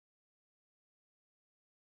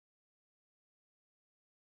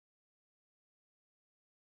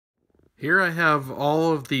Here I have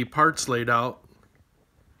all of the parts laid out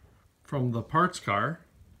from the parts car,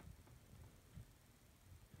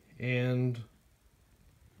 and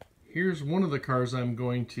here's one of the cars I'm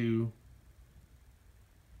going to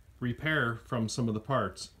repair from some of the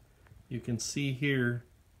parts. You can see here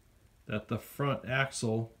that the front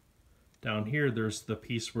axle down here, there's the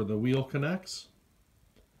piece where the wheel connects,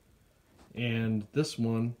 and this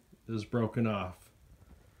one is broken off.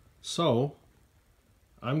 So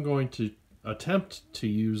I'm going to attempt to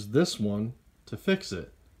use this one to fix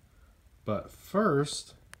it. But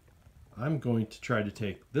first, I'm going to try to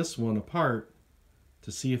take this one apart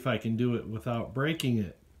to see if I can do it without breaking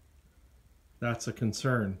it. That's a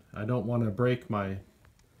concern. I don't want to break my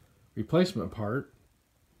replacement part.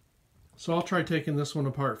 So I'll try taking this one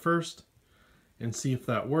apart first and see if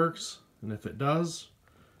that works. And if it does,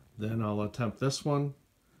 then I'll attempt this one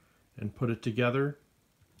and put it together.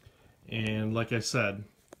 And like I said,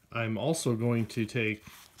 I'm also going to take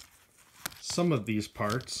some of these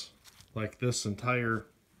parts, like this entire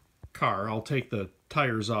car. I'll take the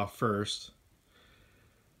tires off first,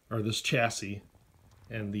 or this chassis,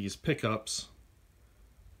 and these pickups.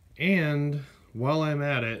 And while I'm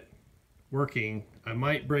at it, working, I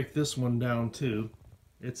might break this one down too.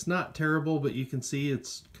 It's not terrible, but you can see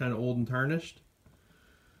it's kind of old and tarnished.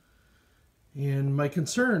 And my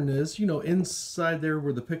concern is, you know, inside there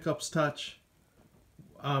where the pickups touch,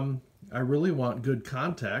 I really want good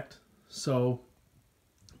contact, so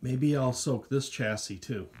maybe I'll soak this chassis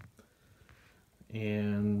too.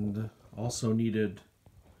 And also needed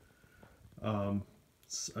an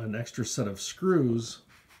extra set of screws,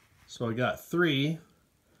 so I got 3.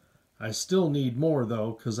 I still need more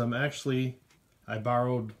though, because I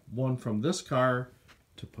borrowed one from this car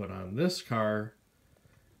to put on this car.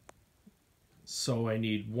 So I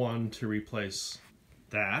need one to replace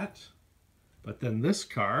that. But then this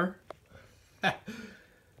car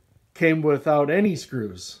came without any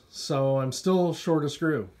screws. So I'm still short a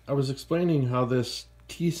screw. I was explaining how this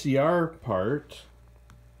TCR part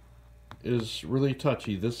is really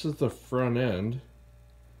touchy. This is the front end.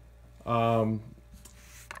 And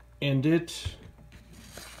you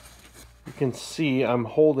can see I'm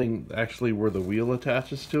holding actually where the wheel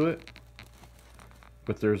attaches to it.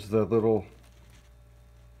 But there's the little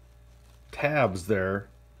tabs there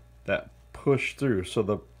that push through, so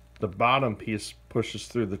the bottom piece pushes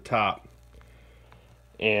through the top,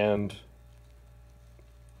 and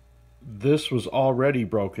this was already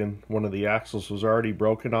broken. One of the axles was already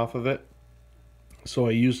broken off of it, so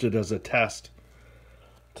I used it as a test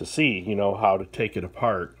to see, you know, how to take it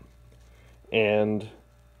apart. And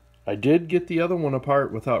I did get the other one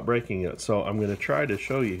apart without breaking it, so I'm going to try to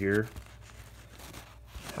show you here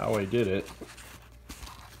how I did it.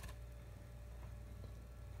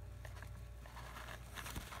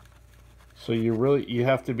 So you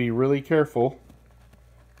have to be really careful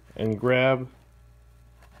and grab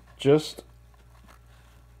just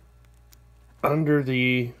under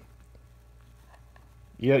the,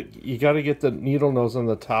 you got to get the needle nose on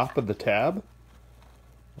the top of the tab.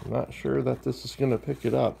 I'm not sure that this is going to pick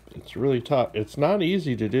it up. It's really tough. It's not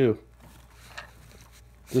easy to do.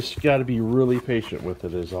 Just got to be really patient with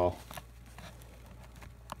it is all.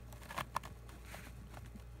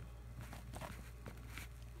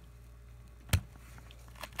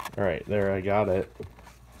 Alright, there, I got it.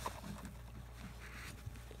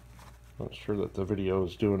 Not sure that the video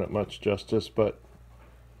is doing it much justice, but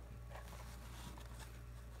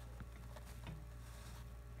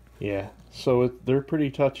yeah, so they're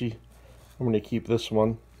pretty touchy. I'm going to keep this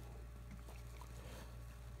one.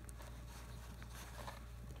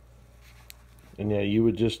 And yeah, you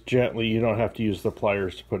would just gently, you don't have to use the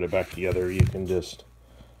pliers to put it back together. You can just,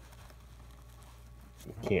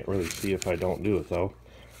 can't really see if I don't do it though.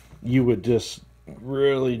 You would just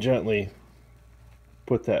really gently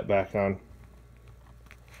put that back on.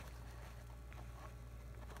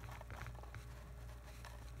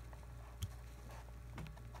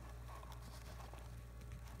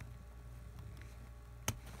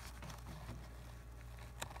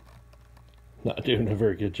 Not doing a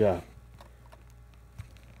very good job.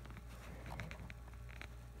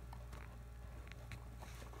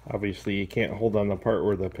 Obviously you can't hold on the part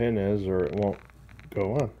where the pin is or it won't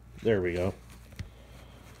go on. There we go.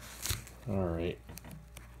 Alright.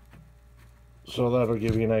 So that'll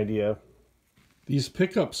give you an idea. These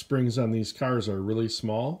pickup springs on these cars are really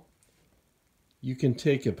small. You can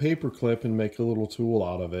take a paper clip and make a little tool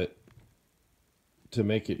out of it to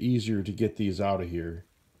make it easier to get these out of here.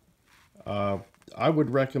 I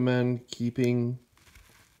would recommend keeping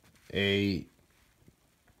a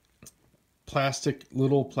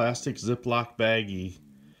little plastic Ziploc baggie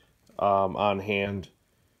on hand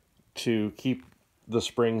to keep the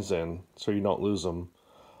springs in so you don't lose them.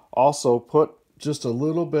 Also, put just a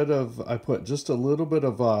little bit of, I put just a little bit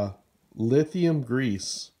of lithium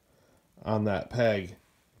grease on that peg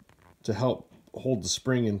to help hold the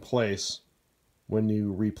spring in place when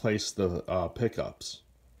you replace the pickups.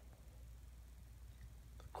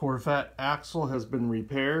 Corvette axle has been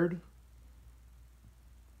repaired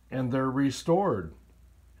and they're restored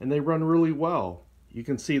and they run really well. You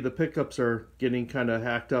can see the pickups are getting kind of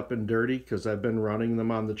hacked up and dirty because I've been running them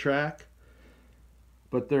on the track,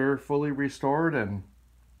 but they're fully restored and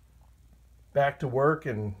back to work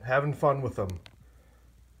and having fun with them.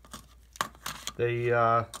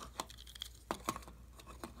 They're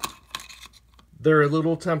a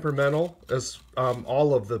little temperamental, as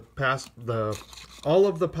all of the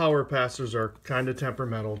power passers are kind of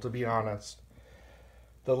temperamental, to be honest.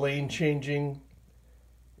 The lane changing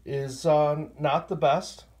is not the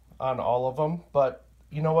best on all of them, but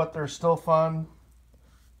you know what? They're still fun,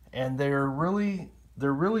 and they're really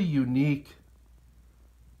unique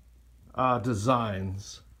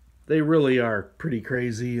designs. They really are pretty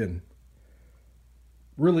crazy and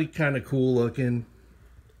really kind of cool looking.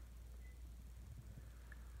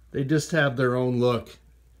 They just have their own look,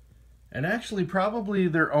 and actually probably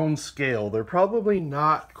their own scale. They're probably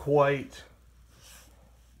not quite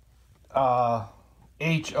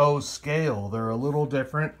HO scale. They're a little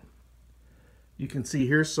different. You can see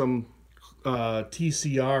here's some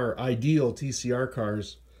TCR, ideal TCR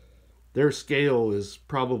cars. Their scale is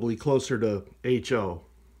probably closer to HO.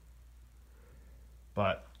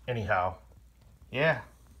 But anyhow, yeah,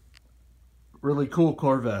 really cool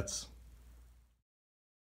Corvettes.